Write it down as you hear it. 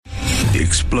the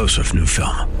explosive new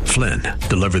film, Flynn,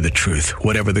 Deliver the Truth,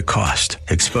 Whatever the Cost,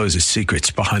 exposes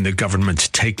secrets behind the government's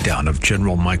takedown of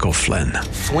General Michael Flynn.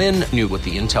 Flynn knew what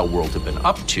the intel world had been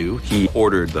up to. He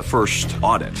ordered the first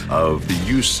audit of the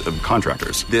use of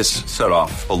contractors. This set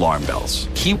off alarm bells.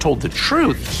 He told the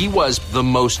truth. He was the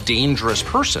most dangerous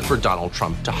person for Donald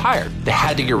Trump to hire. They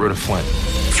had to get rid of Flynn.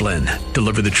 Flynn,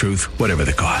 Deliver the Truth, Whatever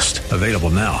the Cost. Available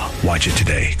now. Watch it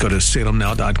today. Go to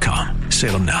salemnow.com.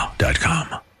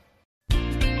 salemnow.com.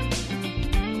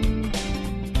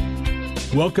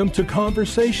 Welcome to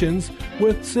Conversations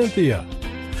with Cinthia.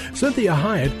 Cinthia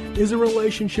Hyatt is a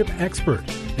relationship expert,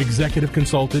 executive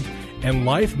consultant, and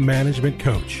life management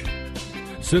coach.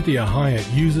 Cinthia Hyatt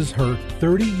uses her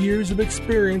 30 years of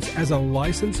experience as a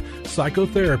licensed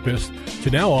psychotherapist to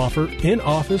now offer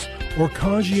in-office or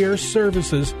concierge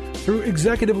services through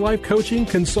executive life coaching,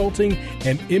 consulting,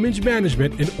 and image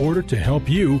management in order to help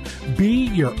you be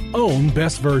your own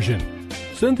best version.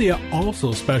 Cinthia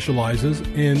also specializes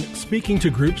in speaking to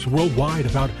groups worldwide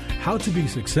about how to be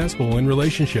successful in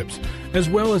relationships, as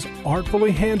well as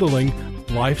artfully handling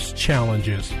life's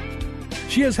challenges.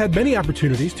 She has had many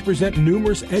opportunities to present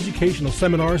numerous educational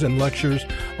seminars and lectures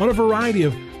on a variety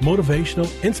of motivational,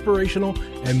 inspirational,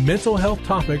 and mental health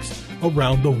topics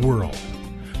around the world.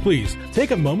 Please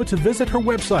take a moment to visit her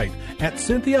website at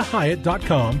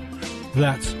CinthiaHyatt.com.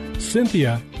 That's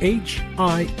Cinthia,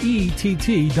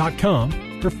 HIETT.com.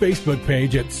 Her Facebook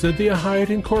page at Cinthia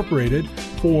Hyatt Incorporated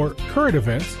for current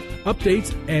events,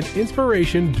 updates, and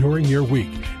inspiration during your week,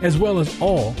 as well as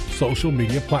all social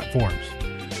media platforms.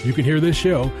 You can hear this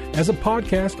show as a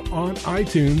podcast on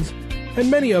iTunes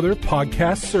and many other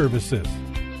podcast services.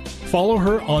 Follow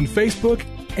her on Facebook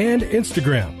and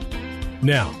Instagram.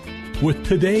 Now, with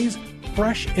today's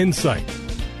fresh insight,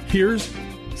 here's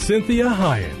Cinthia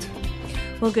Hyatt.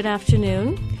 Well, good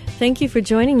afternoon. Thank you for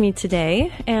joining me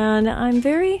today, and I'm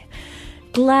very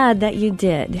glad that you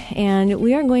did. And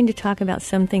we are going to talk about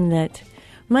something that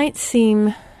might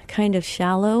seem kind of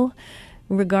shallow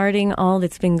regarding all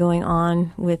that's been going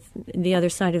on with the other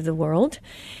side of the world.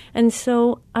 And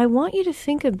so I want you to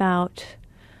think about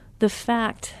the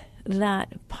fact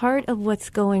that part of what's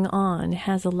going on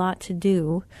has a lot to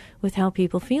do with how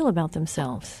people feel about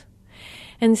themselves.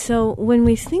 And so when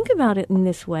we think about it in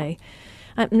this way,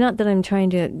 not that I'm trying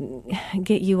to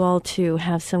get you all to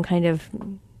have some kind of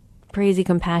crazy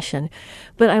compassion,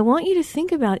 but I want you to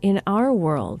think about in our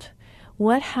world,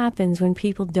 what happens when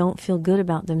people don't feel good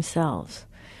about themselves,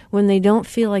 when they don't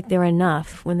feel like they're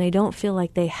enough, when they don't feel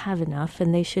like they have enough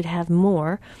and they should have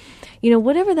more,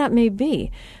 whatever that may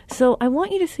be. So I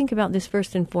want you to think about this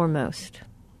first and foremost.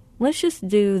 Let's just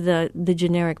do the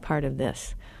generic part of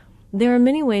this. There are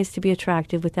many ways to be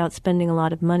attractive without spending a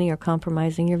lot of money or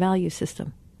compromising your value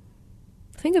system.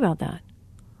 Think about that.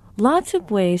 Lots of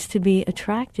ways to be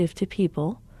attractive to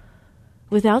people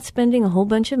without spending a whole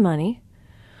bunch of money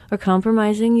or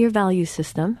compromising your value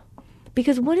system.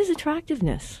 Because what is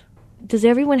attractiveness? Does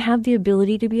everyone have the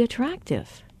ability to be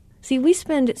attractive? See, we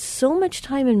spend so much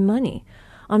time and money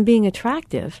on being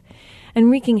attractive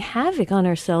and wreaking havoc on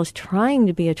ourselves trying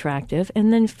to be attractive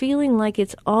and then feeling like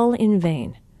it's all in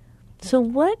vain. So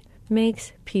what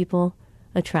makes people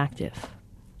attractive?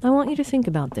 I want you to think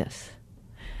about this.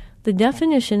 The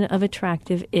definition of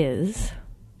attractive is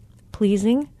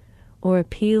pleasing or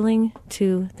appealing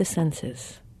to the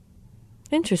senses.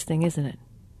 Interesting, isn't it?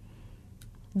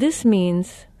 This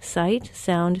means sight,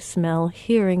 sound, smell,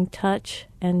 hearing, touch,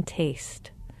 and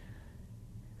taste.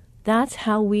 That's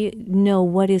how we know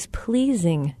what is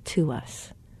pleasing to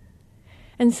us.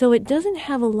 And so it doesn't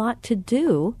have a lot to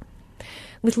do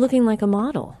with looking like a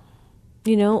model,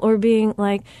 or being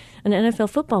like an NFL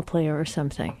football player or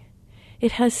something.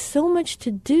 It has so much to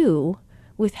do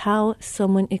with how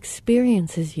someone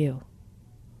experiences you.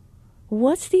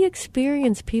 What's the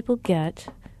experience people get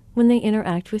when they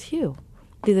interact with you?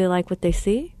 Do they like what they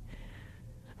see?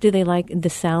 Do they like the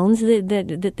sounds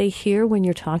that they hear when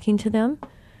you're talking to them?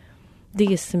 Do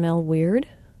you smell weird?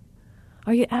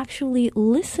 Are you actually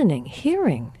listening,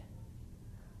 hearing?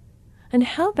 And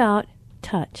how about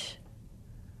touch?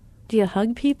 Do you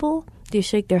hug people? Do you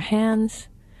shake their hands?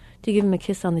 Do you give them a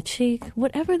kiss on the cheek?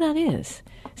 Whatever that is.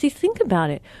 See, think about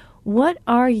it. What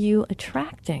are you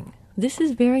attracting? This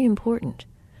is very important.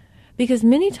 Because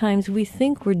many times we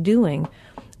think we're doing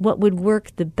what would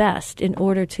work the best in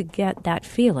order to get that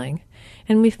feeling.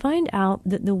 And we find out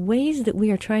that the ways that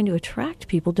we are trying to attract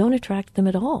people don't attract them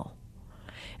at all.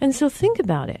 And so think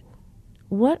about it.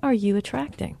 What are you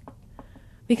attracting?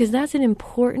 Because that's an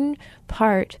important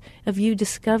part of you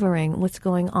discovering what's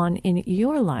going on in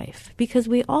your life. Because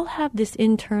we all have this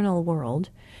internal world,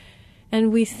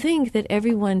 And we think that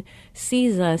everyone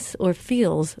sees us or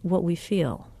feels what we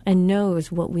feel and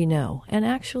knows what we know. And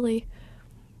actually,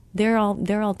 they're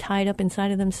all tied up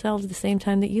inside of themselves at the same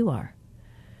time that you are.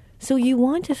 So you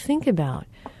want to think about,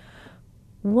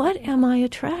 what am I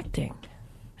attracting?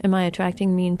 Am I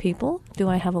attracting mean people? Do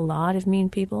I have a lot of mean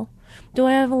people? Do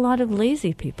I have a lot of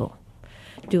lazy people?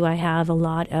 Do I have a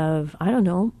lot of,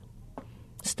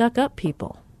 stuck-up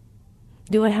people?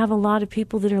 Do I have a lot of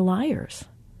people that are liars?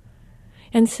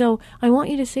 And so I want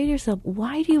you to say to yourself,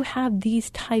 why do you have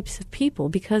these types of people?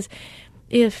 Because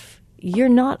if you're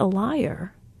not a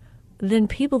liar, then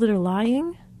people that are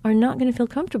lying are not going to feel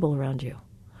comfortable around you.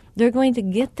 They're going to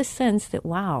get the sense that,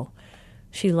 wow,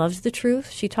 she loves the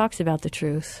truth, she talks about the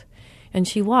truth, and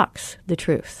she walks the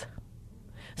truth.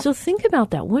 So think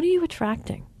about that. What are you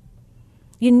attracting?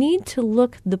 You need to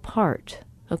look the part,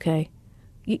 okay?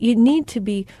 You need to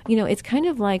be, it's kind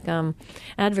of like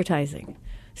advertising.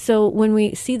 So when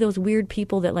we see those weird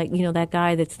people that that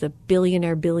guy that's the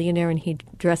billionaire, and he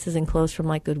dresses in clothes from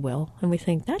like Goodwill, and we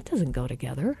think, that doesn't go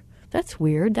together. That's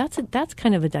weird. That's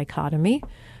kind of a dichotomy.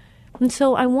 And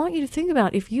so I want you to think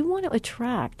about, if you want to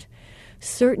attract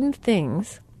certain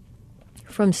things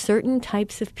from certain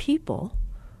types of people,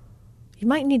 you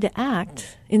might need to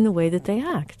act in the way that they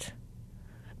act.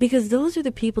 Because those are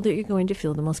the people that you're going to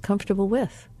feel the most comfortable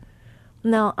with.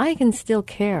 Now, I can still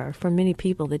care for many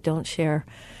people that don't share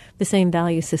the same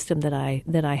value system that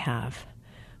I have.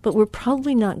 But we're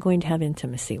probably not going to have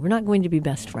intimacy. We're not going to be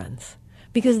best friends.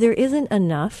 Because there isn't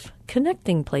enough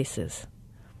connecting places.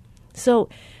 So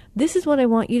this is what I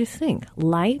want you to think.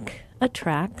 Like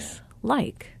attracts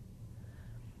like.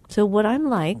 So what I'm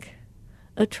like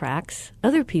attracts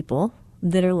other people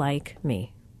that are like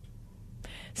me.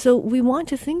 So we want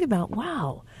to think about,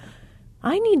 wow,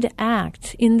 I need to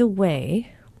act in the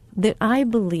way that I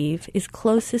believe is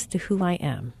closest to who I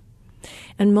am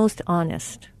and most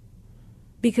honest.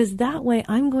 Because that way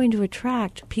I'm going to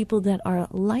attract people that are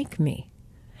like me.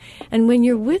 And when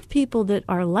you're with people that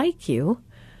are like you,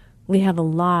 we have a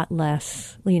lot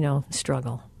less,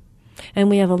 struggle. And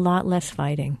we have a lot less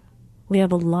fighting. We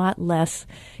have a lot less,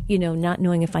 not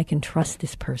knowing if I can trust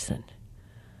this person.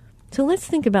 So let's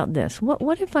think about this.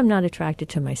 What if I'm not attracted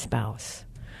to my spouse?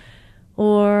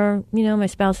 Or, my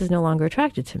spouse is no longer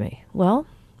attracted to me. Well,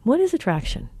 what is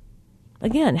attraction?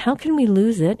 Again, how can we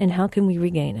lose it and how can we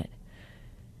regain it?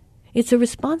 It's a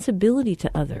responsibility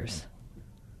to others.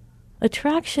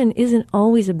 Attraction isn't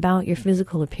always about your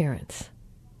physical appearance.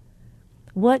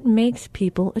 What makes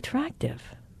people attractive?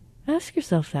 Ask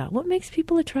yourself that. What makes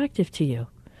people attractive to you?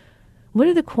 What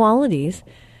are the qualities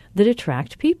that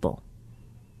attract people?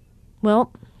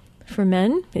 Well, for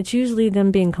men, it's usually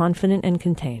them being confident and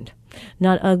contained,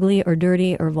 not ugly or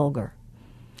dirty or vulgar.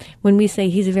 When we say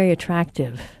he's a very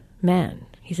attractive man,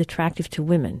 he's attractive to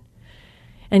women,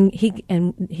 and he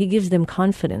gives them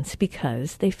confidence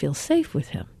because they feel safe with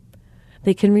him.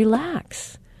 They can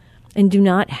relax and do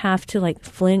not have to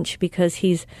flinch because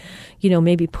he's,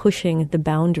 maybe pushing the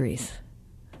boundaries.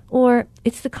 Or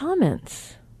it's the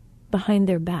comments behind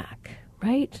their back,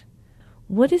 right?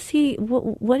 What is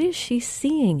she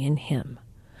seeing in him?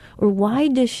 Or why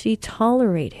does she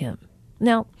tolerate him?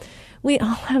 Now, we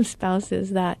all have spouses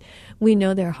that we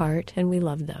know their heart and we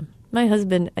love them. My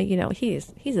husband,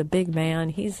 he's a big man.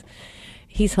 He's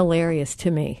hilarious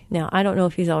to me. Now, I don't know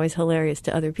if he's always hilarious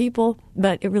to other people,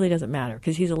 but it really doesn't matter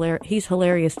because he's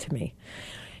hilarious to me.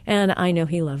 And I know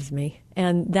he loves me,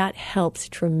 and that helps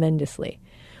tremendously.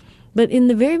 But in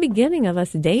the very beginning of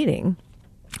us dating,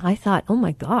 I thought, oh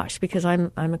my gosh, because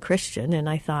I'm a Christian, and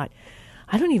I thought,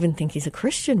 I don't even think he's a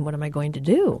Christian. What am I going to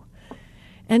do?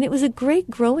 And it was a great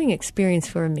growing experience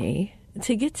for me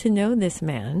to get to know this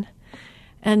man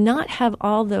and not have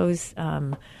all those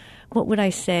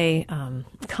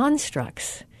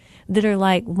constructs that are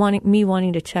like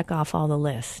wanting to check off all the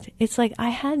list. It's like I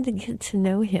had to get to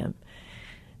know him.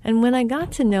 And when I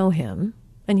got to know him,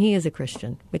 and he is a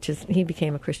Christian, he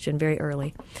became a Christian very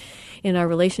early in our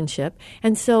relationship.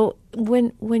 And so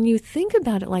when you think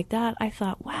about it like that, I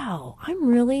thought, wow, I'm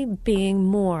really being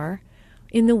more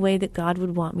in the way that God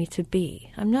would want me to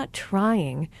be. I'm not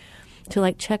trying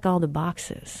to check all the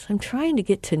boxes. I'm trying to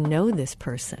get to know this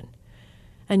person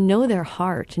and know their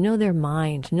heart, know their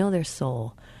mind, know their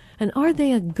soul. And are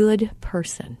they a good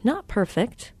person? Not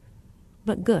perfect,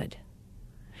 but good.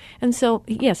 And so,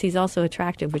 yes, he's also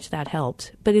attractive, which that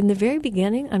helped. But in the very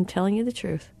beginning, I'm telling you the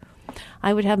truth.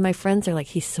 I would have my friends, they're like,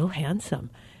 he's so handsome.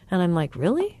 And I'm like,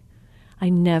 really? I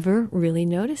never really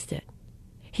noticed it.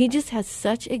 He just has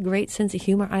such a great sense of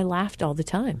humor. I laughed all the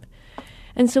time.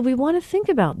 And so we want to think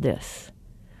about this.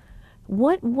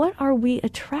 What are we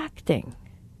attracting?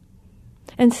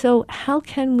 And so how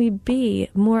can we be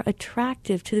more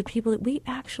attractive to the people that we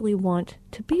actually want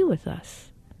to be with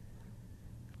us?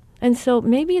 And so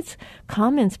maybe it's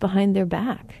comments behind their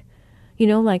back.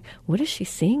 Like, what is she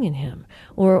seeing in him?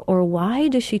 Or why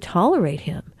does she tolerate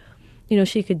him?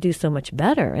 She could do so much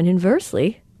better. And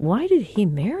inversely, why did he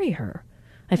marry her?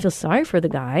 I feel sorry for the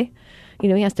guy. He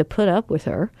has to put up with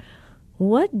her.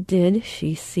 What did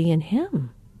she see in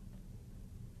him?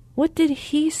 What did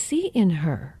he see in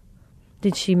her?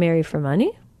 Did she marry for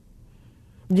money?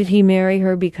 Did he marry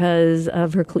her because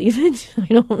of her cleavage? I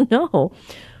don't know.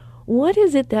 What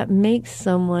is it that makes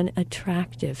someone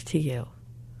attractive to you?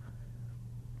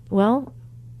 Well,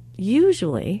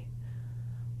 usually,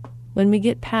 when we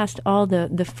get past all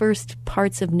the first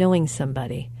parts of knowing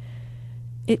somebody,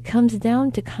 it comes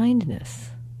down to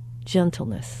kindness,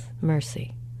 gentleness,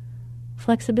 mercy,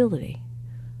 flexibility,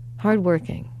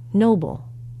 hardworking, noble,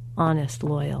 honest,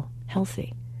 loyal,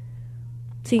 healthy.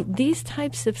 See, these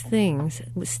types of things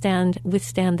withstand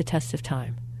the test of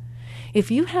time. If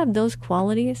you have those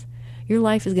qualities, your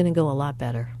life is going to go a lot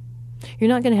better. You're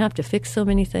not going to have to fix so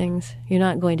many things. You're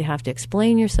not going to have to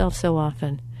explain yourself so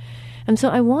often. And so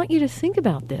I want you to think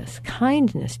about this: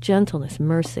 kindness, gentleness,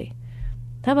 mercy.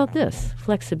 How about this?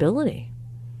 Flexibility,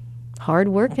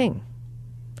 hardworking,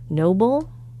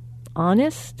 noble,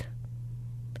 honest,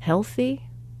 healthy.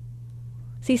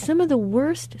 See, some of the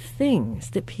worst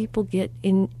things that people get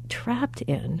trapped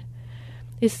in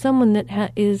is someone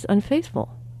that is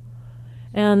unfaithful.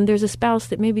 And there's a spouse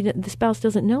that maybe the spouse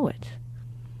doesn't know it.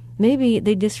 Maybe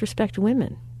they disrespect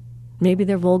women. Maybe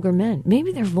they're vulgar men.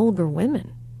 Maybe they're vulgar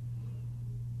women.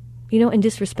 And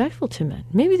disrespectful to men.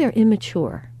 Maybe they're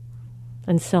immature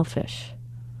and selfish.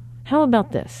 How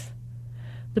about this?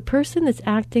 The person that's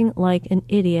acting like an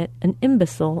idiot, an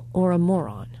imbecile, or a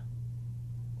moron.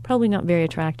 Probably not very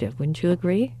attractive, wouldn't you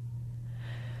agree?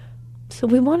 So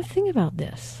we want to think about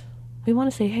this. We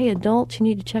want to say, hey, adults, you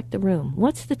need to check the room.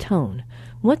 What's the tone?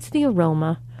 What's the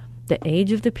aroma? The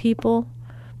age of the people?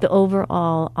 The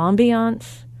overall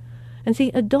ambiance? And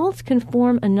see, adults can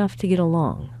form enough to get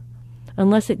along,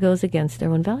 unless it goes against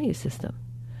their own value system.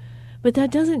 But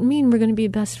that doesn't mean we're going to be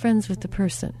best friends with the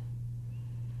person.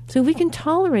 So we can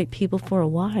tolerate people for a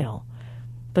while,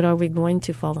 but are we going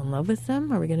to fall in love with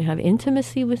them? Are we going to have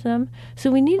intimacy with them? So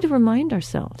we need to remind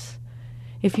ourselves,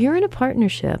 if you're in a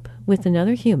partnership with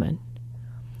another human,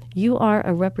 you are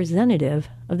a representative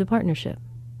of the partnership.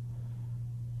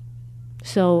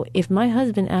 So if my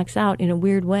husband acts out in a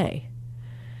weird way,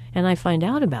 and I find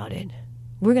out about it,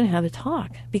 we're going to have a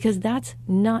talk, because that's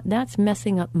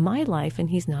messing up my life, and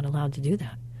he's not allowed to do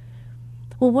that.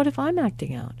 Well, what if I'm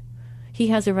acting out? He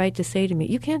has a right to say to me,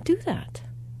 you can't do that.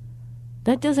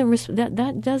 That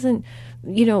doesn't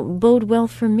bode well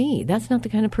for me. That's not the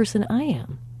kind of person I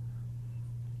am.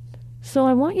 So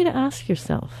I want you to ask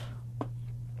yourself,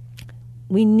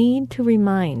 we need to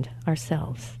remind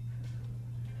ourselves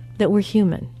that we're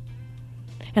human,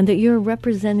 and that you're a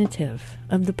representative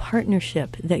of the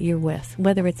partnership that you're with,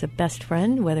 whether it's a best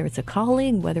friend, whether it's a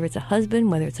colleague, whether it's a husband,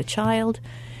 whether it's a child,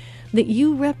 that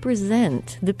you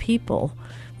represent the people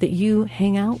that you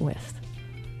hang out with.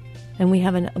 And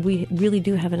we really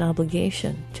do have an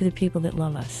obligation to the people that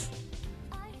love us.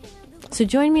 So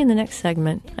join me in the next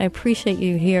segment. I appreciate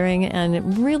you hearing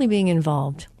and really being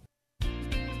involved.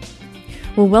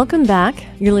 Well, welcome back.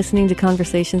 You're listening to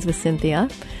Conversations with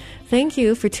Cinthia. Thank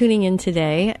you for tuning in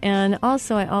today. And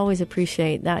also, I always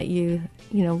appreciate that you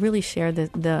really share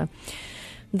the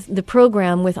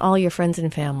program with all your friends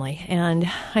and family.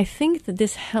 And I think that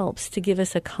this helps to give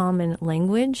us a common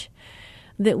language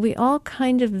that we all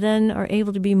kind of then are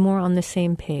able to be more on the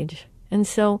same page. And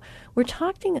so we're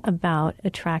talking about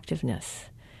attractiveness.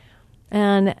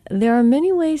 And there are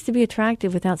many ways to be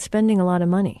attractive without spending a lot of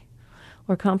money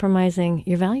or compromising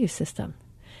your value system.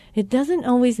 It doesn't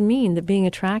always mean that being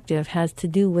attractive has to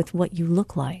do with what you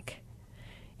look like.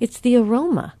 It's the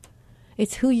aroma.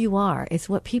 It's who you are. It's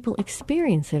what people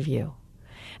experience of you.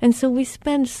 And so we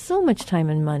spend so much time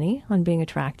and money on being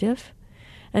attractive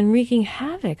and wreaking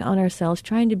havoc on ourselves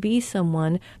trying to be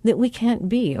someone that we can't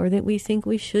be, or that we think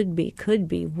we should be, could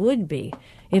be, would be.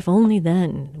 If only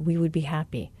then we would be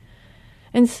happy.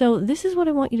 And so this is what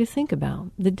I want you to think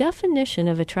about. The definition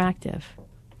of attractive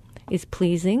is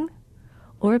pleasing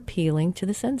or appealing to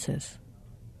the senses.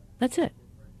 That's it.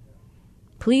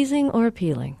 Pleasing or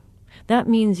appealing. That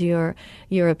means you're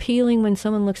appealing when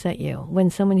someone looks at you, when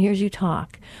someone hears you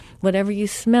talk, whatever you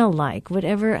smell like,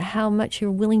 how much you're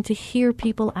willing to hear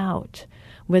people out,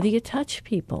 whether you touch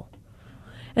people.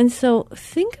 And so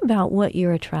think about what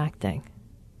you're attracting.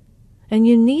 And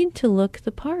you need to look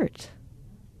the part.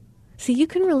 See, you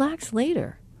can relax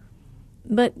later.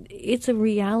 But it's a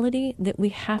reality that we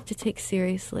have to take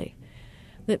seriously,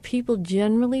 that people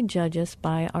generally judge us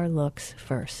by our looks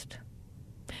first.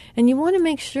 And you want to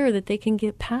make sure that they can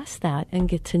get past that and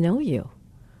get to know you.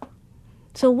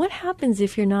 So what happens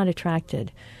if you're not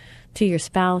attracted to your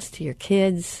spouse, to your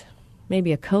kids,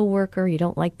 maybe a coworker, you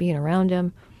don't like being around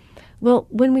them? Well,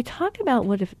 when we talk about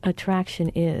what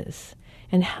attraction is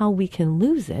and how we can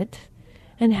lose it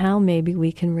and how maybe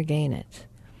we can regain it.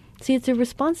 See, it's a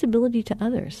responsibility to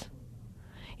others.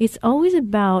 It's always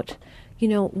about,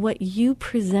 what you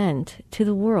present to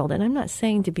the world. And I'm not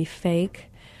saying to be fake.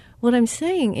 What I'm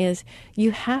saying is you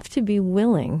have to be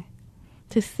willing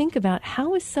to think about,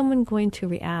 how is someone going to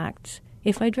react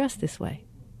if I dress this way?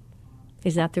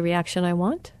 Is that the reaction I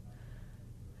want?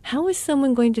 How is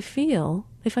someone going to feel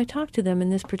if I talk to them in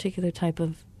this particular type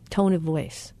of tone of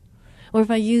voice? Or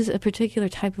if I use a particular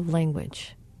type of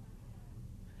language?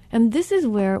 And this is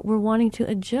where we're wanting to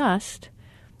adjust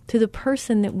to the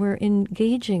person that we're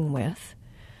engaging with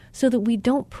so that we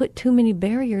don't put too many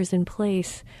barriers in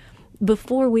place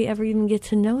before we ever even get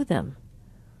to know them.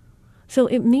 So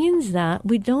it means that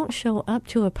we don't show up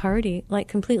to a party like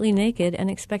completely naked and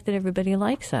expect that everybody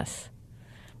likes us.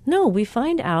 No, we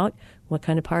find out what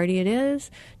kind of party it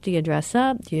is. Do you dress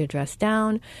up? Do you dress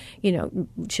down?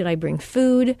 Should I bring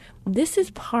food? This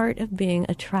is part of being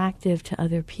attractive to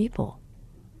other people.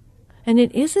 And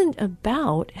it isn't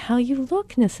about how you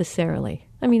look necessarily.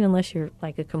 I mean, unless you're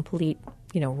like a complete,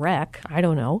 wreck. I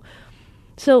don't know.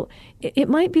 So it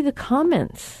might be the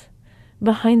comments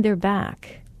behind their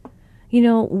back.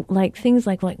 Like things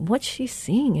like what's she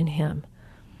seeing in him?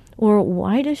 Or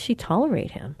why does she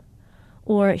tolerate him?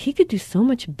 Or he could do so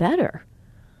much better.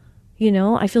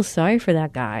 I feel sorry for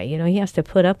that guy. He has to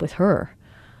put up with her.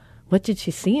 What did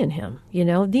she see in him?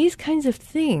 These kinds of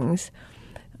things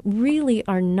really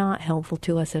are not helpful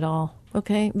to us at all,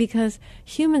 okay? Because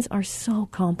humans are so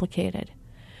complicated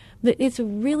that it's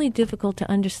really difficult to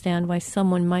understand why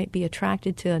someone might be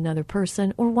attracted to another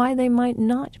person or why they might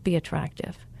not be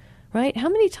attractive, right? How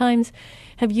many times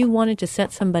have you wanted to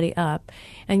set somebody up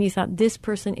and you thought this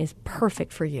person is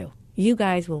perfect for you? You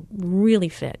guys will really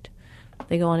fit.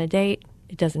 They go on a date,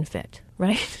 it doesn't fit,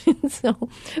 right? So,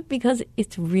 because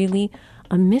it's really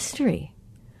a mystery.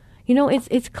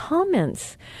 It's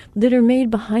comments that are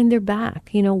made behind their back.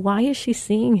 Why is she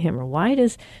seeing him? Or why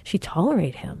does she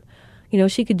tolerate him?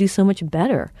 She could do so much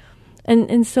better.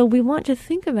 And so we want to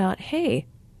think about, hey,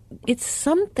 it's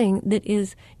something that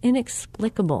is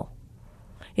inexplicable.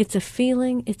 It's a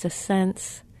feeling, it's a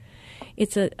sense,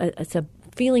 it's a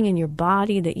feeling in your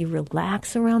body that you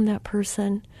relax around that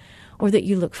person or that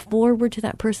you look forward to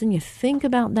that person, you think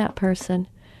about that person.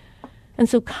 And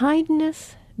so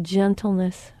kindness,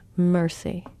 gentleness,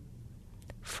 mercy,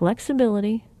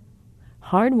 flexibility,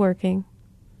 hardworking,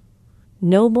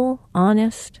 noble,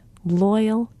 honest,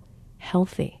 loyal,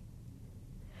 healthy.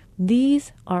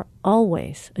 These are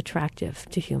always attractive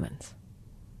to humans.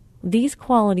 These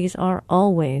qualities are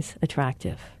always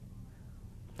attractive.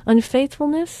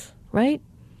 Unfaithfulness, right?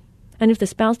 And if the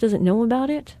spouse doesn't know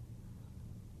about it,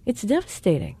 it's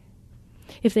devastating.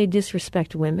 If they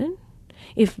disrespect women,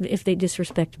 if they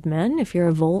disrespect men, if you're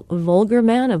a vulgar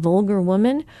man, a vulgar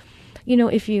woman,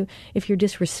 if you're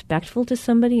disrespectful to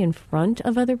somebody in front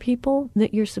of other people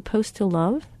that you're supposed to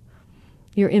love,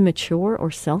 you're immature or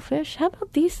selfish. How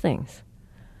about these things?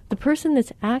 The person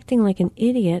that's acting like an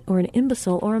idiot or an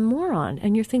imbecile or a moron,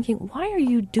 and you're thinking, why are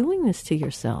you doing this to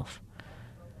yourself?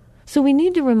 So we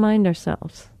need to remind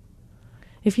ourselves,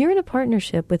 if you're in a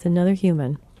partnership with another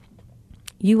human,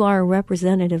 you are a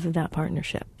representative of that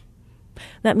partnership.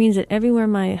 That means that everywhere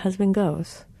my husband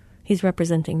goes, he's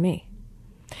representing me.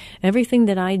 Everything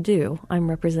that I do, I'm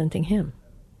representing him.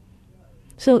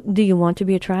 So do you want to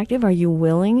be attractive? Are you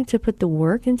willing to put the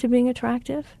work into being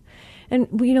attractive? And,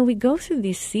 we go through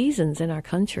these seasons in our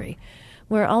country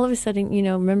where all of a sudden,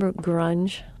 remember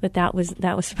grunge, that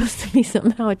was supposed to be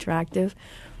somehow attractive.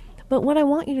 But what I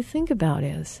want you to think about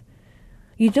is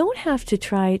you don't have to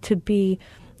try to be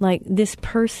like this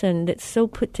person that's so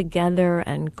put together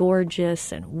and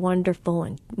gorgeous and wonderful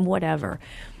and whatever.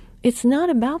 It's not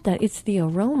about that. It's the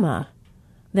aroma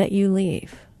that you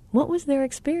leave. What was their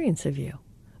experience of you?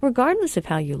 Regardless of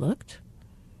how you looked,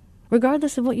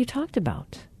 regardless of what you talked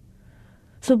about.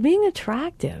 So being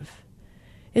attractive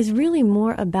is really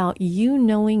more about you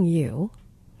knowing you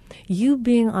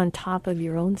being on top of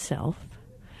your own self,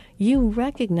 you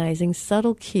recognizing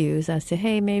subtle cues as to,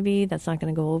 hey, maybe that's not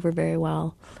going to go over very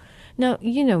well. Now,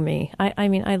 you know me. I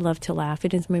mean, I love to laugh.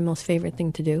 It is my most favorite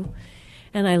thing to do.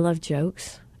 And I love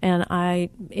jokes. And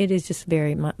it is just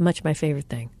very much my favorite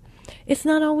thing. it's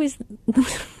not always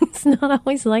it's not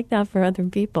always like that for other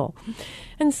people.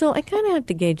 And so I kind of have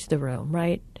to gauge the room,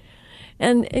 right?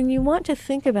 And you want to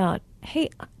think about, hey,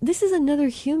 this is another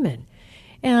human,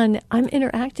 and I'm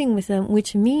interacting with them,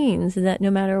 which means that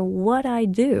no matter what I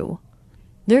do,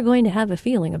 they're going to have a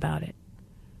feeling about it.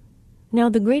 Now,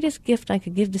 the greatest gift I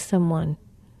could give to someone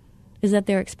is that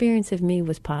their experience of me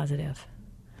was positive,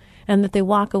 and that they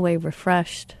walk away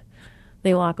refreshed,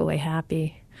 they walk away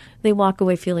happy, they walk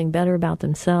away feeling better about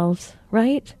themselves,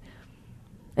 right?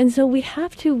 And so we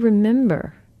have to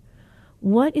remember,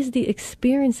 what is the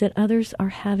experience that others are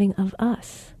having of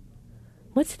us?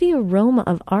 What's the aroma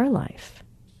of our life?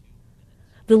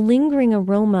 The lingering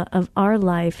aroma of our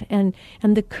life, and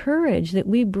the courage that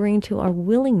we bring to our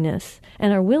willingness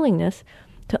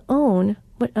to own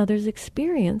what others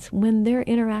experience when they're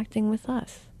interacting with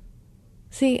us.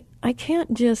 See, I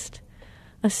can't just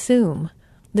assume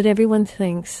that everyone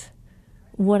thinks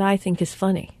what I think is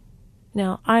funny.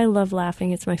 Now, I love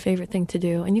laughing. It's my favorite thing to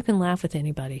do. And you can laugh with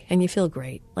anybody, and you feel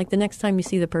great. Like the next time you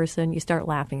see the person, you start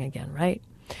laughing again, right?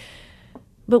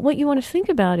 But what you want to think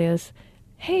about is,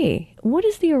 hey, what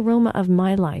is the aroma of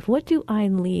my life? What do I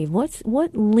leave?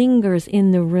 What lingers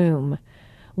in the room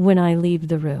when I leave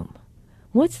the room?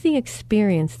 What's the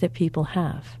experience that people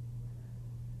have?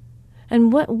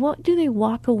 And what do they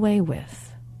walk away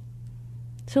with?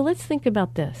 So let's think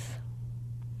about this.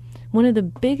 One of the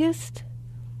biggest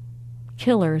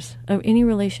killers of any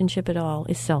relationship at all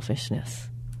is selfishness.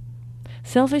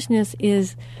 Selfishness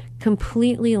is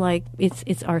completely like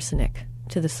it's arsenic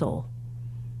to the soul.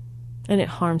 And it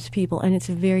harms people, and it's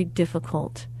very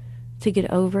difficult to get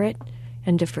over it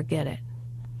and to forget it.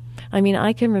 I mean,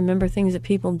 I can remember things that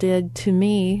people did to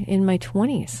me in my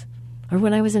 20s or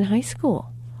when I was in high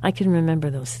school. I can remember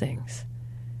those things.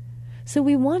 So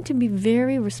we want to be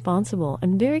very responsible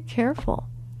and very careful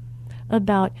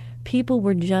about people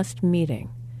we're just meeting.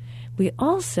 We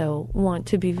also want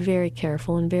to be very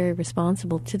careful and very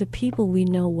responsible to the people we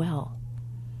know well.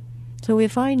 So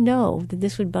if I know that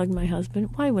this would bug my husband,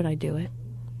 why would I do it?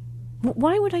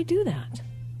 Why would I do that?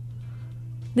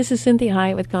 This is Cinthia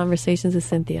Hyatt with Conversations with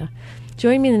Cinthia.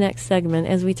 Join me in the next segment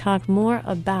as we talk more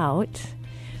about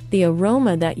the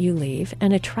aroma that you leave,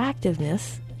 and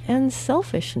attractiveness and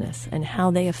selfishness, and how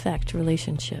they affect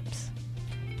relationships.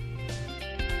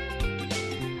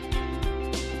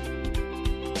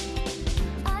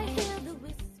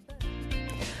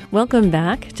 Welcome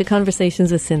back to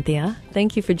Conversations with Cinthia.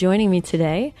 Thank you for joining me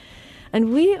today.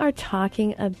 And we are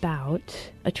talking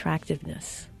about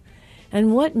attractiveness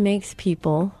and what makes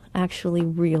people actually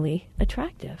really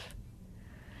attractive.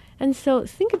 And so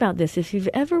think about this. If you've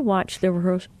ever watched the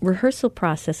rehearsal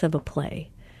process of a play,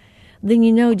 then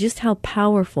you know just how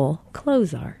powerful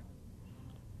clothes are.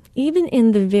 Even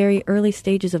in the very early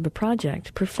stages of a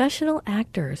project, professional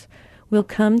actors will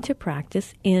come to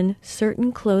practice in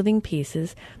certain clothing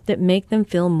pieces that make them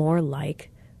feel more like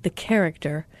the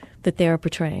character that they are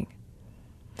portraying.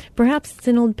 Perhaps it's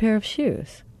an old pair of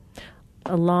shoes,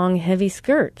 a long, heavy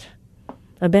skirt,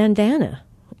 a bandana.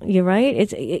 You're right.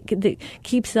 It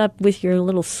keeps up with your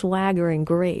little swagger and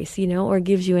grace, or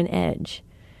gives you an edge.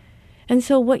 And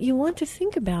so what you want to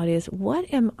think about is,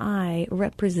 what am I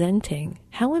representing?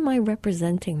 How am I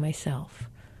representing myself?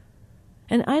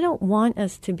 And I don't want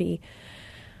us to be,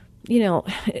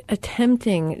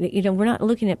 attempting, we're not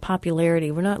looking at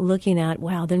popularity. We're not looking at,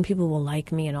 wow, then people will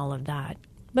like me and all of that.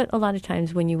 But a lot of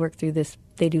times when you work through this,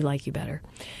 they do like you better.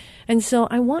 And so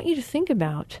I want you to think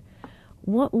about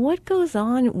what goes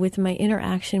on with my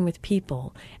interaction with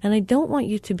people. And I don't want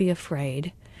you to be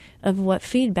afraid of what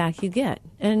feedback you get.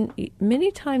 And many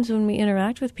times when we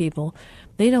interact with people,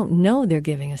 they don't know they're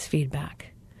giving us feedback.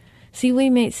 See,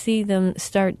 we may see them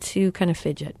start to kind of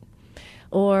fidget,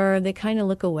 or they kind of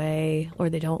look away, or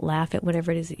they don't laugh at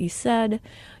whatever it is that you said,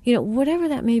 whatever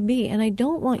that may be. And I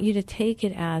don't want you to take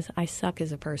it as, I suck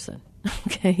as a person,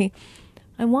 okay?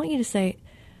 I want you to say,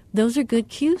 those are good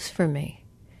cues for me,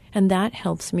 and that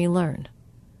helps me learn.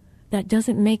 That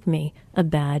doesn't make me a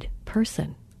bad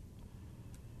person.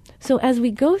 So as we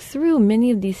go through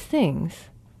many of these things,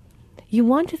 you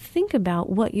want to think about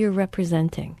what you're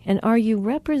representing. And are you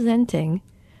representing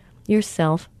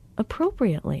yourself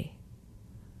appropriately?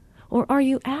 Or are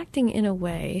you acting in a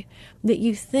way that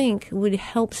you think would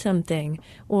help something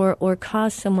or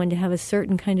cause someone to have a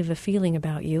certain kind of a feeling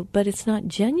about you, but it's not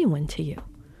genuine to you?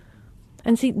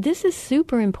 And see, this is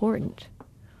super important,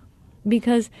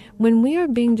 because when we are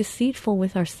being deceitful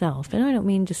with ourselves, and I don't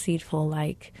mean deceitful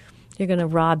like you're going to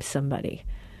rob somebody.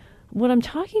 What I'm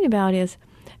talking about is,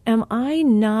 am I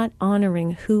not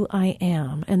honoring who I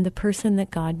am and the person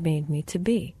that God made me to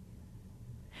be?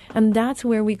 And that's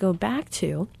where we go back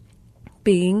to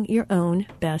being your own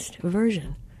best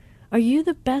version. Are you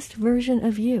the best version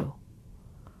of you?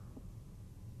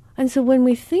 And so when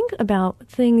we think about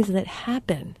things that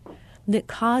happen that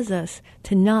cause us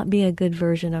to not be a good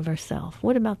version of ourselves,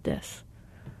 what about this?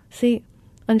 See,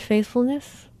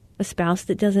 unfaithfulness, a spouse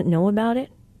that doesn't know about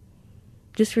it,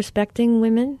 disrespecting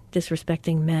women,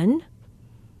 disrespecting men,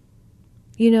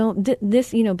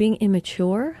 being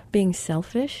immature, being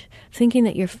selfish, thinking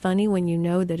that you're funny when you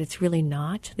know that it's really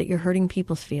not, that you're hurting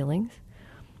people's feelings.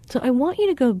 So I want you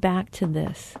to go back to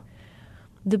this.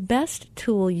 The best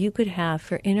tool you could have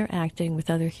for interacting with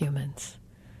other humans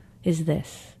is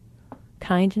this: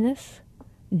 kindness,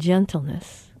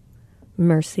 gentleness,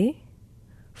 mercy,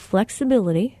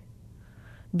 flexibility,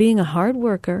 being a hard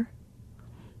worker,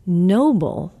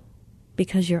 noble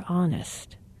because you're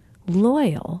honest,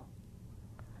 loyal,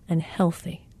 and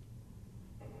healthy.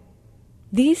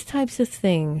 These types of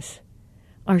things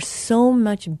are so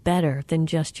much better than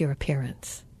just your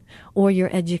appearance or your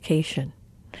education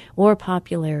or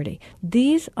popularity.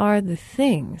 These are the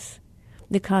things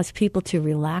that cause people to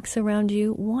relax around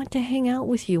you, want to hang out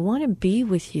with you, want to be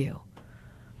with you.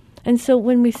 And so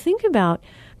when we think about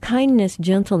kindness,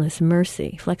 gentleness,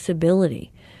 mercy,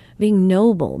 flexibility, being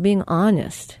noble, being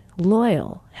honest,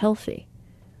 loyal, healthy,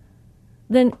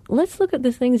 then let's look at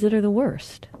the things that are the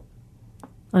worst.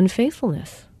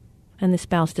 Unfaithfulness, and the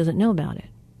spouse doesn't know about it.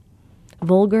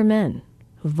 Vulgar men,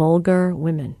 vulgar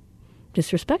women,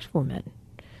 disrespectful men,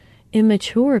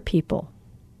 immature people,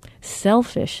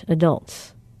 selfish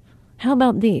adults. How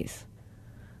about these?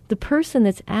 The person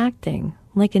that's acting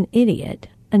like an idiot,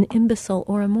 an imbecile,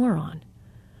 or a moron.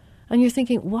 And you're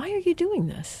thinking, why are you doing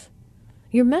this?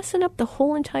 You're messing up the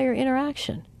whole entire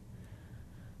interaction.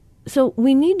 So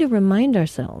we need to remind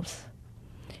ourselves,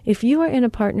 if you are in a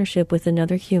partnership with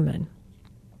another human,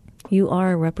 you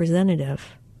are a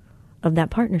representative of that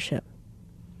partnership.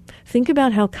 Think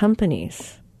about how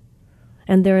companies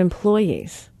and their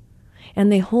employees,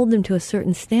 and they hold them to a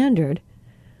certain standard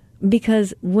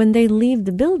because when they leave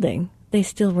the building, they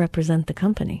still represent the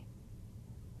company.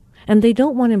 And they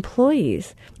don't want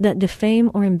employees that defame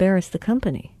or embarrass the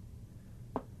company.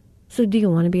 So do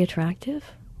you want to be attractive?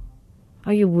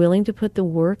 Are you willing to put the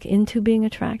work into being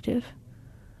attractive?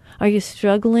 Are you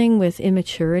struggling with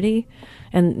immaturity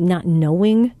and not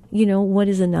knowing, what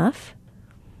is enough?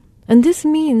 And this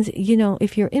means,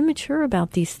 if you're immature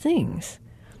about these things,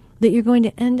 that you're going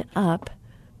to end up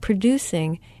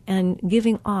producing and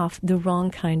giving off the wrong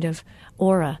kind of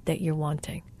aura that you're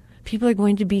wanting. People are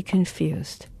going to be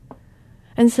confused.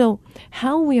 And so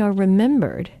how we are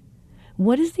remembered,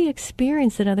 what is the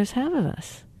experience that others have of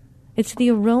us? It's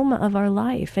the aroma of our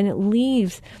life, and it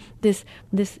leaves this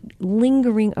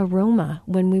lingering aroma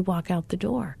when we walk out the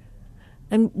door.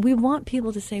 And we want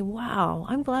people to say, wow,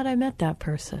 I'm glad I met that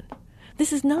person.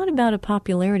 This is not about a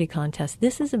popularity contest.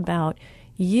 This is about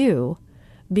you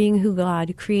being who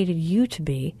God created you to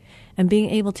be and being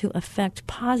able to affect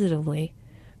positively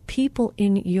people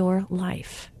in your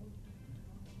life.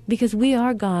 Because we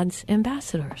are God's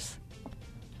ambassadors.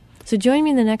 So join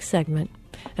me in the next segment,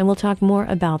 and we'll talk more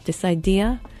about this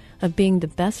idea of being the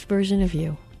best version of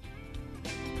you.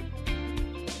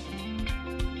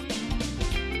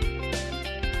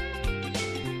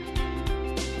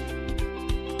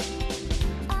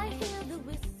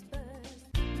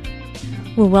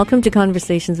 Well, welcome to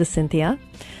Conversations with Cinthia.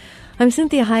 I'm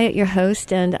Cinthia Hiett, your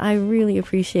host, and I really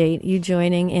appreciate you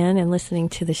joining in and listening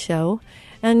to the show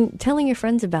and telling your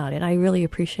friends about it. I really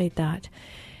appreciate that.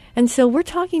 And so we're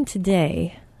talking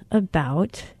today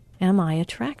about, am I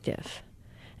attractive?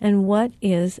 And what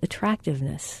is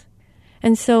attractiveness?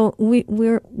 And so we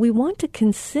want to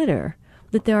consider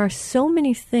that there are so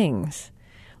many things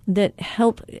that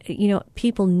help,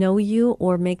 people know you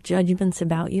or make judgments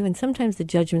about you. And sometimes the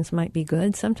judgments might be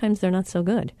good. Sometimes they're not so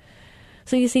good.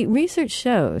 So you see, research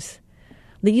shows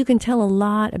that you can tell a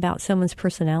lot about someone's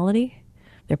personality,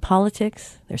 their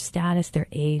politics, their status, their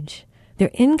age,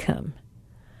 their income,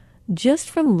 just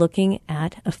from looking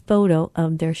at a photo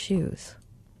of their shoes.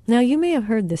 Now, you may have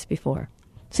heard this before.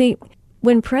 See,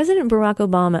 when President Barack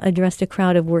Obama addressed a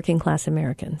crowd of working-class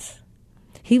Americans,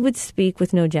 he would speak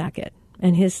with no jacket,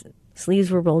 and his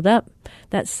sleeves were rolled up.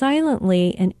 That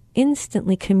silently and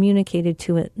instantly communicated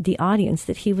to the audience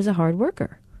that he was a hard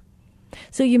worker.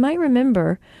 So you might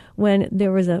remember when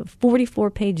there was a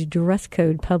 44-page dress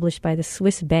code published by the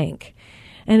Swiss bank,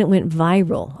 and it went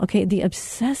viral. Okay, the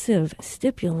obsessive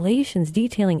stipulations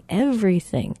detailing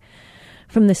everything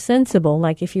from the sensible,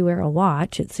 like if you wear a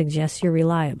watch, it suggests you're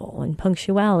reliable, and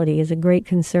punctuality is a great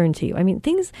concern to you. I mean,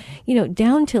 things,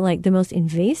 down to like the most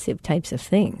invasive types of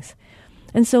things.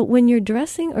 And so when you're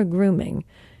dressing or grooming,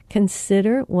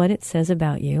 consider what it says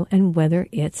about you and whether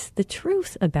it's the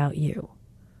truth about you.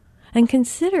 And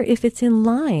consider if it's in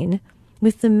line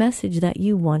with the message that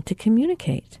you want to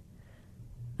communicate.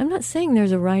 I'm not saying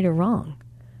there's a right or wrong.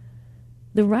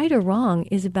 The right or wrong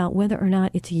is about whether or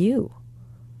not it's you.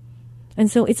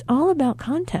 And so it's all about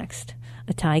context.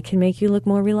 A tie can make you look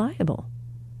more reliable,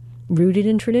 rooted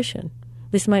in tradition.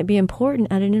 This might be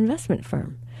important at an investment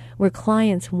firm where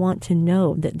clients want to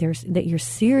know that you're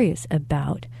serious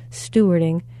about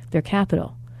stewarding their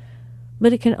capital.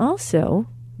 But it can also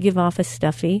give off a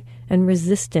stuffy and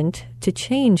resistant to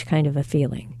change kind of a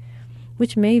feeling,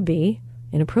 which may be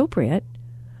inappropriate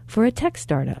for a tech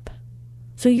startup.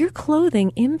 So your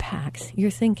clothing impacts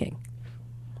your thinking.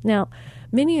 Now,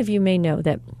 many of you may know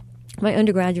that my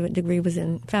undergraduate degree was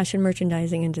in fashion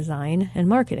merchandising and design and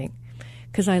marketing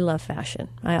because I love fashion.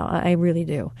 I really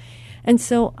do. And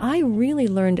so I really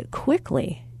learned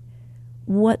quickly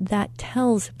what that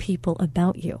tells people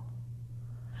about you.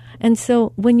 And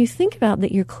so when you think about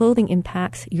that your clothing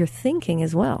impacts your thinking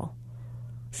as well.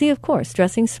 See, of course,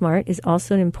 dressing smart is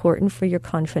also important for your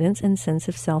confidence and sense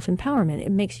of self-empowerment.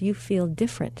 It makes you feel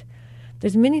different.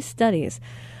 There's many studies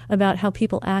about how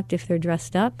people act if they're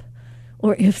dressed up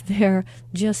or if they're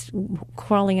just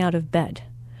crawling out of bed.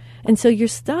 And so your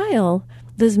style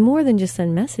does more than just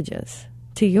send messages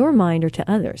to your mind or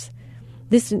to others.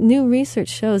 This new research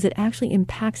shows it actually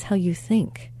impacts how you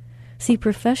think. See,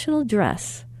 professional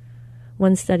dress,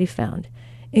 one study found,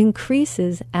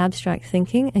 increases abstract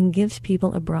thinking and gives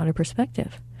people a broader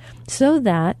perspective, so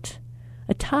that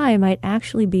a tie might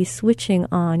actually be switching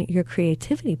on your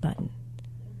creativity button.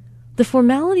 The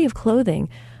formality of clothing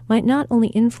might not only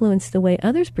influence the way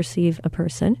others perceive a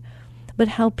person, but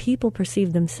how people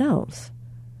perceive themselves.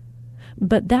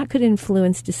 But that could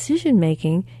influence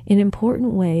decision-making in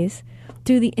important ways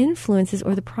through the influences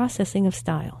or the processing of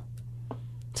style.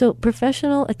 So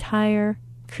professional attire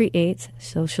creates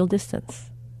social distance.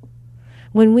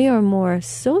 When we are more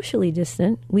socially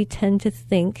distant, we tend to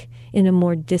think in a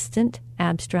more distant,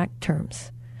 abstract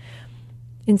terms.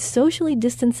 In socially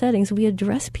distant settings, we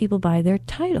address people by their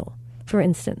title, for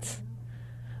instance,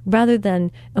 rather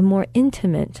than a more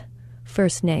intimate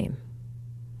first name.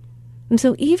 And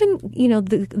so even,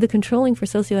 the controlling for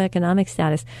socioeconomic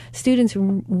status, students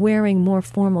wearing more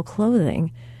formal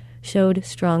clothing showed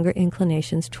stronger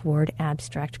inclinations toward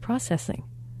abstract processing.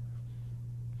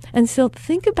 And so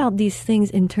think about these things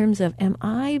in terms of, am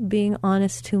I being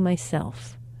honest to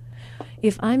myself?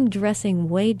 If I'm dressing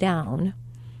way down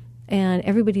and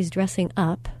everybody's dressing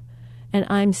up and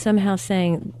I'm somehow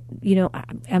saying,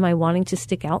 am I wanting to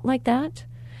stick out like that?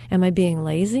 Am I being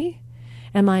lazy?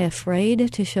 Am I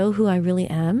afraid to show who I really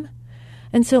am?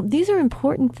 And so these are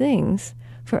important things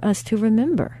for us to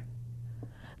remember,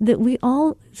 that we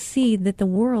all see that the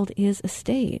world is a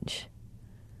stage.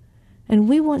 And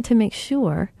we want to make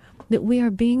sure that we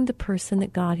are being the person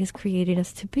that God has created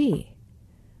us to be.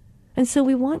 And so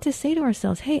we want to say to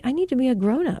ourselves, hey, I need to be a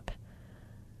grown-up.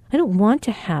 I don't want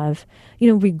to have,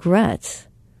 regrets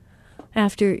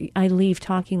after I leave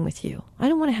talking with you. I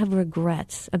don't want to have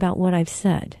regrets about what I've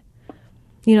said.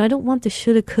 I don't want the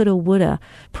shoulda, coulda, woulda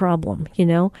problem,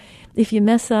 If you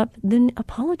mess up, then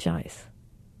apologize.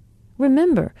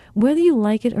 Remember, whether you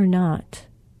like it or not,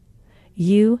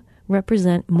 you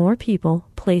represent more people,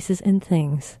 places, and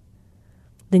things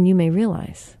than you may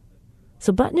realize.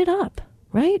 So button it up,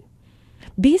 right?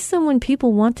 Be someone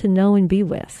people want to know and be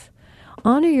with.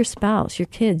 Honor your spouse, your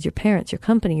kids, your parents, your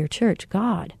company, your church,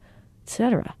 God,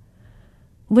 etc.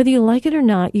 Whether you like it or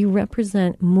not, you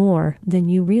represent more than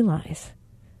you realize.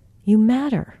 You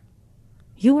matter.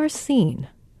 You are seen,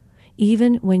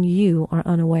 even when you are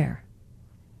unaware.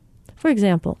 For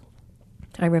example,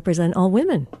 I represent all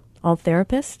women, all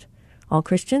therapists, all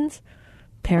Christians,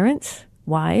 parents,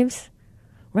 wives,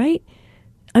 right?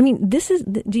 I mean, do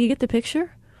you get the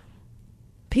picture?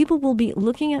 People will be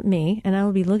looking at me, and I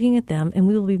will be looking at them, and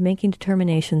we will be making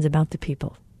determinations about the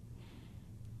people.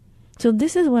 So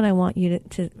this is what I want you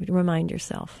to remind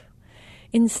yourself.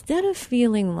 Instead of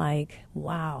feeling like,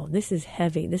 wow, this is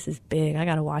heavy, this is big, I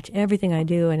got to watch everything I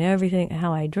do and everything,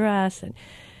 how I dress and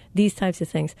these types of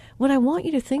things, what I want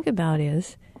you to think about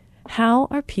is, how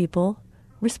are people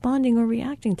responding or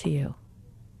reacting to you?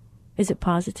 Is it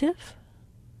positive?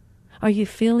 Are you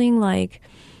feeling like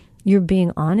you're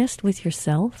being honest with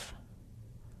yourself?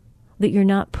 That you're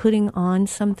not putting on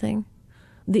something?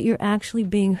 That you're actually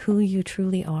being who you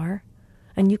truly are?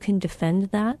 And you can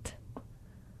defend that?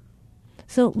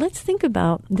 So let's think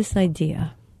about this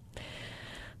idea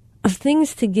of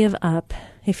things to give up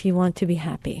if you want to be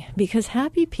happy. Because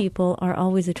happy people are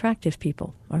always attractive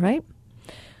people, all right?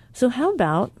 So how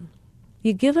about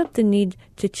you give up the need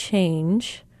to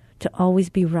change to always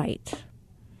be right?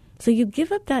 So you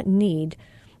give up that need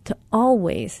to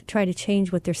always try to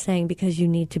change what they're saying because you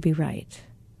need to be right.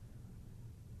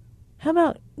 How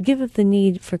about give up the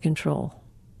need for control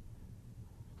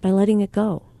by letting it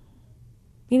go?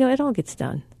 You know, it all gets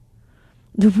done.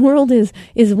 The world is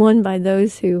won by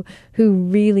those who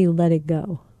really let it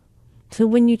go. So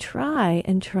when you try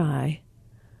and try,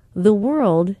 the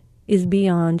world is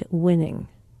beyond winning.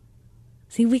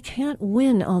 See, we can't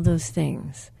win all those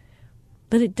things,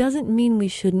 but it doesn't mean we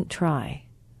shouldn't try.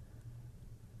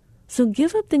 So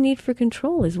give up the need for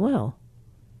control as well.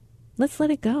 Let's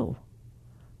let it go.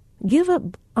 Give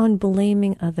up on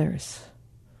blaming others.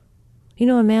 You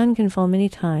know, a man can fall many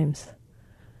times,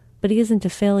 but he isn't a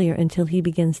failure until he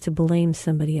begins to blame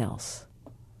somebody else.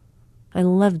 I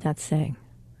love that saying.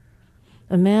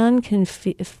 A man can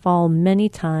fall many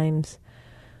times,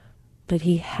 but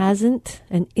he hasn't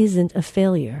and isn't a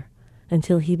failure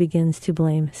until he begins to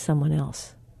blame someone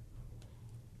else.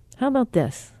 How about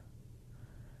this?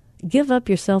 Give up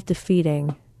your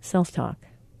self-defeating self-talk.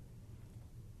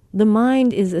 The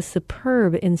mind is a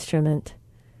superb instrument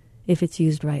if it's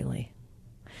used rightly.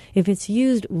 If it's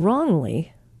used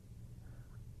wrongly,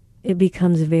 it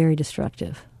becomes very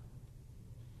destructive.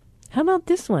 How about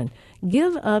this one?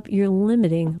 Give up your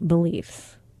limiting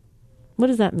beliefs. What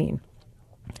does that mean?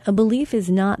 A belief is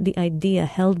not the idea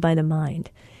held by the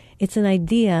mind. It's an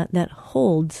idea that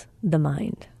holds the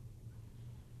mind.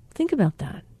 Think about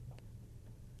that.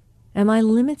 Am I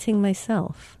limiting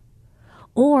myself?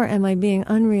 Or am I being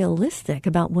unrealistic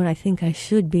about what I think I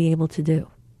should be able to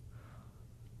do?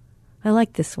 I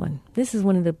like this one. This is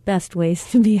one of the best ways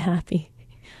to be happy.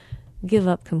 Give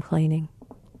up complaining.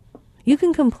 You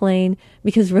can complain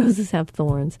because roses have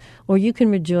thorns, or you can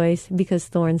rejoice because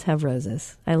thorns have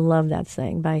roses. I love that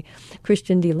saying by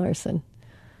Christian D. Larson.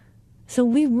 So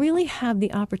we really have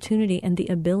the opportunity and the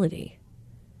ability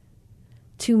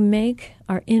to make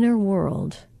our inner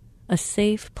world a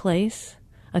safe place,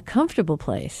 a comfortable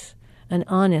place, an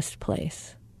honest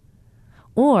place.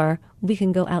 Or we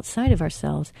can go outside of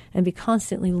ourselves and be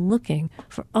constantly looking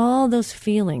for all those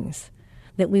feelings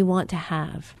that we want to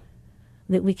have,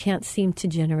 that we can't seem to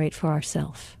generate for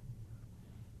ourselves.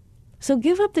 So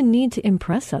give up the need to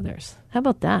impress others. How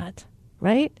about that,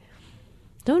 right?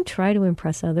 Don't try to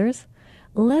impress others.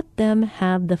 Let them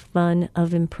have the fun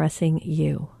of impressing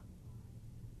you.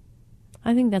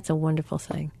 I think that's a wonderful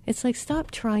thing. It's like, stop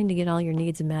trying to get all your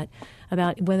needs met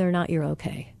about whether or not you're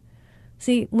okay.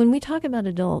 See, when we talk about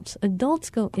adults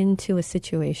go into a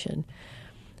situation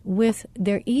with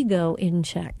their ego in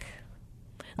check.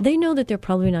 They know that they're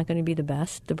probably not going to be the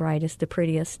best, the brightest, the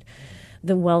prettiest,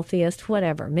 the wealthiest,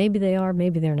 whatever. Maybe they are,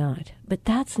 maybe they're not. But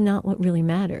that's not what really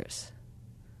matters.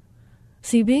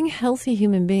 See, being healthy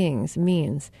human beings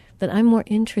means that I'm more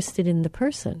interested in the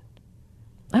person.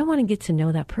 I want to get to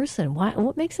know that person. Why?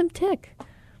 What makes them tick?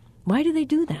 Why do they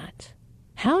do that?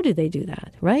 How do they do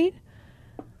that, right?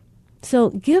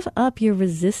 So give up your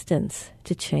resistance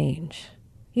to change.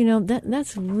 You know,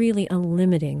 that's really a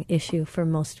limiting issue for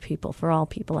most people, for all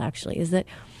people actually, is that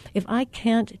if I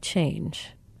can't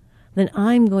change, then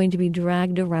I'm going to be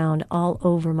dragged around all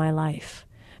over my life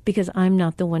because I'm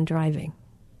not the one driving.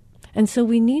 And so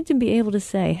we need to be able to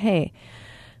say, hey,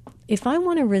 if I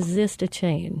want to resist a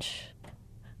change,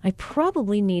 I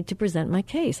probably need to present my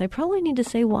case. I probably need to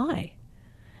say why.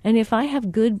 And if I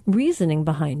have good reasoning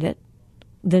behind it,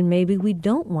 then maybe we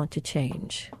don't want to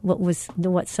change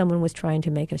what someone was trying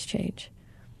to make us change.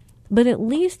 But at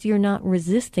least you're not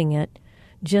resisting it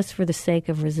just for the sake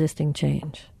of resisting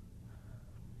change.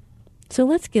 So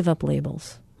let's give up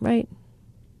labels, right?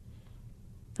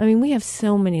 I mean, we have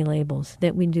so many labels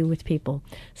that we do with people.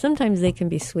 Sometimes they can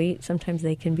be sweet. Sometimes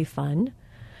they can be fun.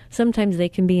 Sometimes they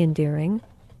can be endearing.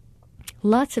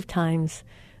 Lots of times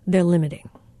they're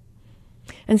limiting.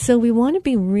 And so we want to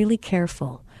be really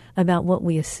careful about what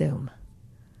we assume,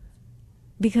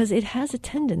 because it has a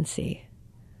tendency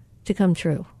to come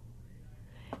true.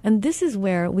 And this is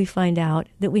where we find out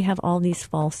that we have all these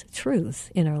false truths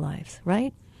in our lives,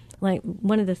 right? Like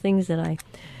one of the things that I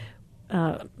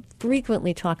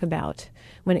frequently talk about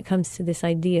when it comes to this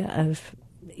idea of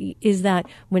is that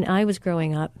when I was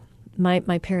growing up,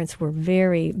 my parents were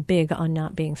very big on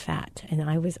not being fat, and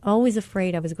I was always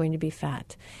afraid I was going to be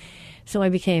fat. So I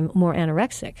became more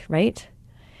anorexic, right?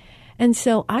 And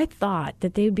so I thought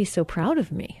that they would be so proud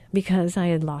of me because I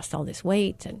had lost all this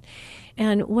weight.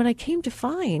 And what I came to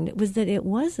find was that it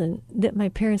wasn't that my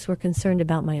parents were concerned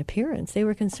about my appearance. They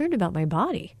were concerned about my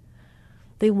body.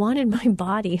 They wanted my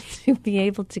body to be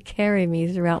able to carry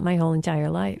me throughout my whole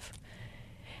entire life.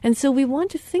 And so we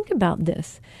want to think about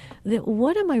this, that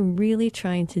what am I really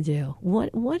trying to do?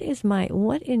 What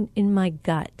in my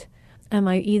gut? Am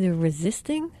I either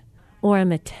resisting or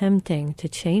I'm attempting to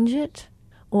change it,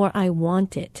 or I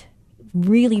want it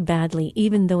really badly,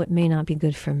 even though it may not be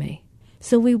good for me?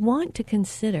 So we want to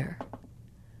consider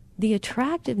the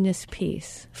attractiveness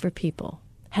piece for people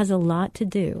has a lot to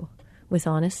do with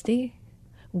honesty,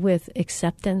 with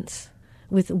acceptance,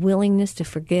 with willingness to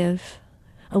forgive,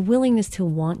 a willingness to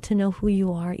want to know who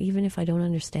you are, even if I don't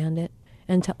understand it,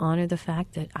 and to honor the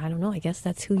fact that, I don't know, I guess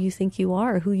that's who you think you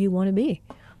are or who you want to be.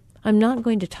 I'm not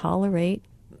going to tolerate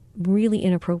really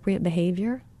inappropriate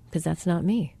behavior because that's not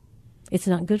me. It's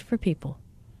not good for people.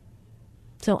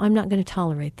 So I'm not going to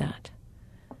tolerate that.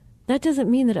 That doesn't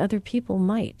mean that other people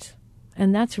might.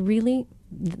 And that's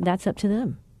up to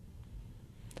them.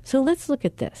 So let's look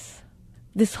at this.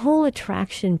 This whole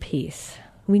attraction piece,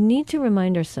 we need to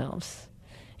remind ourselves,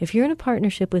 if you're in a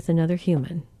partnership with another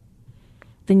human,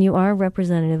 then you are a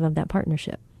representative of that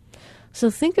partnership. So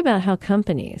think about how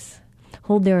companies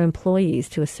hold their employees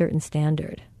to a certain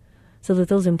standard so that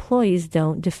those employees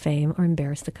don't defame or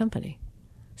embarrass the company.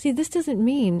 See, this doesn't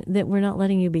mean that we're not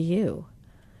letting you be you.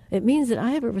 It means that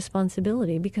I have a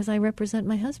responsibility because I represent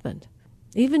my husband,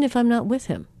 even if I'm not with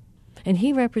him. And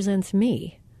he represents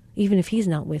me, even if he's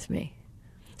not with me.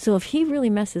 So if he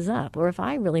really messes up, or if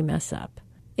I really mess up,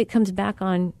 it comes back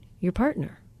on your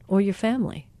partner, or your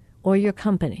family, or your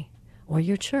company, or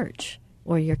your church,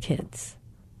 or your kids.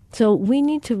 So we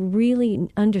need to really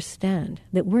understand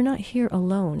that we're not here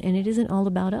alone, and it isn't all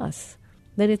about us,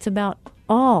 that it's about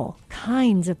all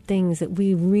kinds of things that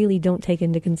we really don't take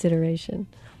into consideration.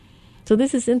 So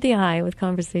this is Cinthia High with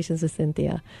Conversations with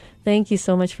Cinthia. Thank you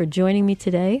so much for joining me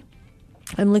today.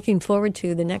 I'm looking forward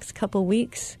to the next couple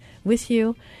weeks with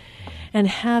you, and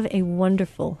have a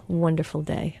wonderful, wonderful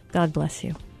day. God bless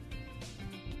you.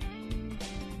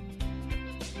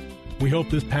 We hope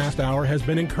this past hour has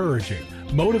been encouraging,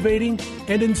 motivating,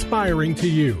 and inspiring to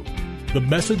you. The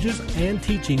messages and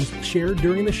teachings shared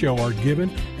during the show are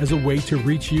given as a way to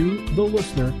reach you, the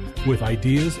listener, with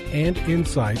ideas and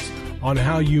insights on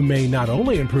how you may not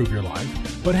only improve your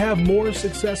life, but have more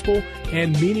successful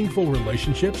and meaningful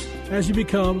relationships as you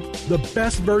become the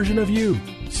best version of you.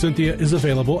 Cinthia is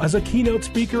available as a keynote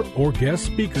speaker or guest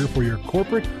speaker for your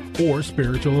corporate or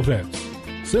spiritual events.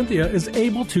 Cinthia is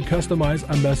able to customize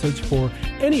a message for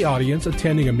any audience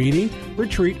attending a meeting,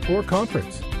 retreat, or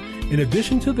conference. In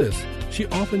addition to this, she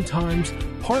oftentimes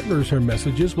partners her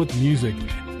messages with music,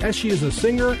 as she is a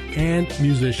singer and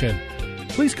musician.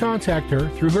 Please contact her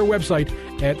through her website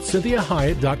at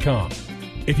CinthiaHyatt.com.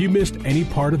 If you missed any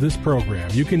part of this program,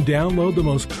 you can download the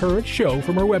most current show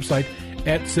from her website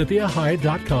at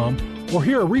CinthiaHyatt.com or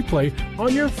hear a replay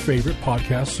on your favorite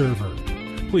podcast server.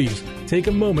 Please take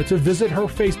a moment to visit her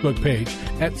Facebook page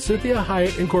at Cinthia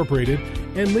Hyatt Incorporated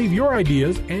and leave your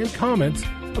ideas and comments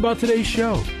about today's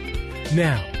show.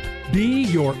 Now, be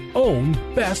your own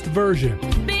best version.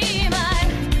 Be my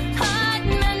heart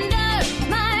mender,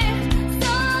 my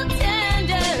soul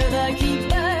tender, the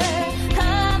keeper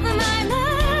of my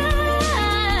mind.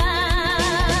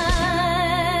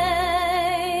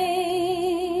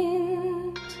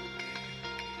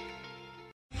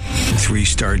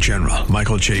 3-star General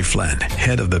Michael J. Flynn,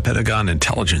 head of the Pentagon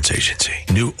Intelligence Agency,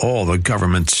 knew all the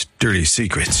government's dirty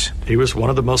secrets. He was one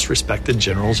of the most respected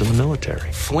generals in the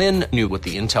military. Flynn knew what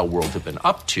the intel world had been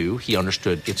up to. He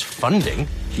understood its funding.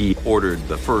 He ordered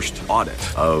the first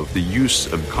audit of the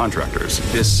use of contractors.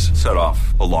 This set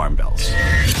off alarm bells.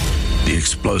 The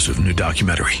explosive new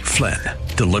documentary, Flynn,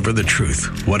 Deliver the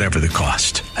Truth, Whatever the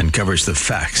Cost, uncovers the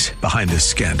facts behind this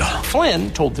scandal.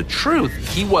 Flynn told the truth.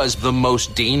 He was the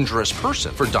most dangerous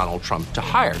person for Donald Trump to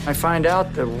hire. I find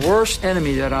out the worst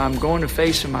enemy that I'm going to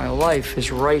face in my life is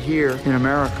right here in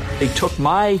America. They took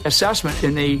my assessment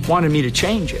and they wanted me to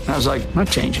change it. And I was like, I'm not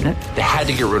changing it. They had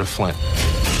to get rid of Flynn.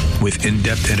 With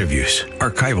in-depth interviews,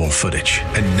 archival footage,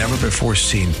 and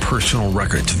never-before-seen personal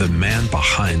records of the man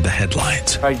behind the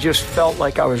headlines. I just felt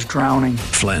like I was drowning.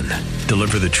 Flynn,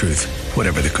 Deliver the Truth,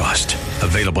 Whatever the Cost.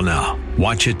 Available now.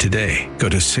 Watch it today. Go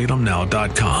to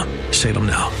salemnow.com.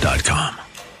 salemnow.com.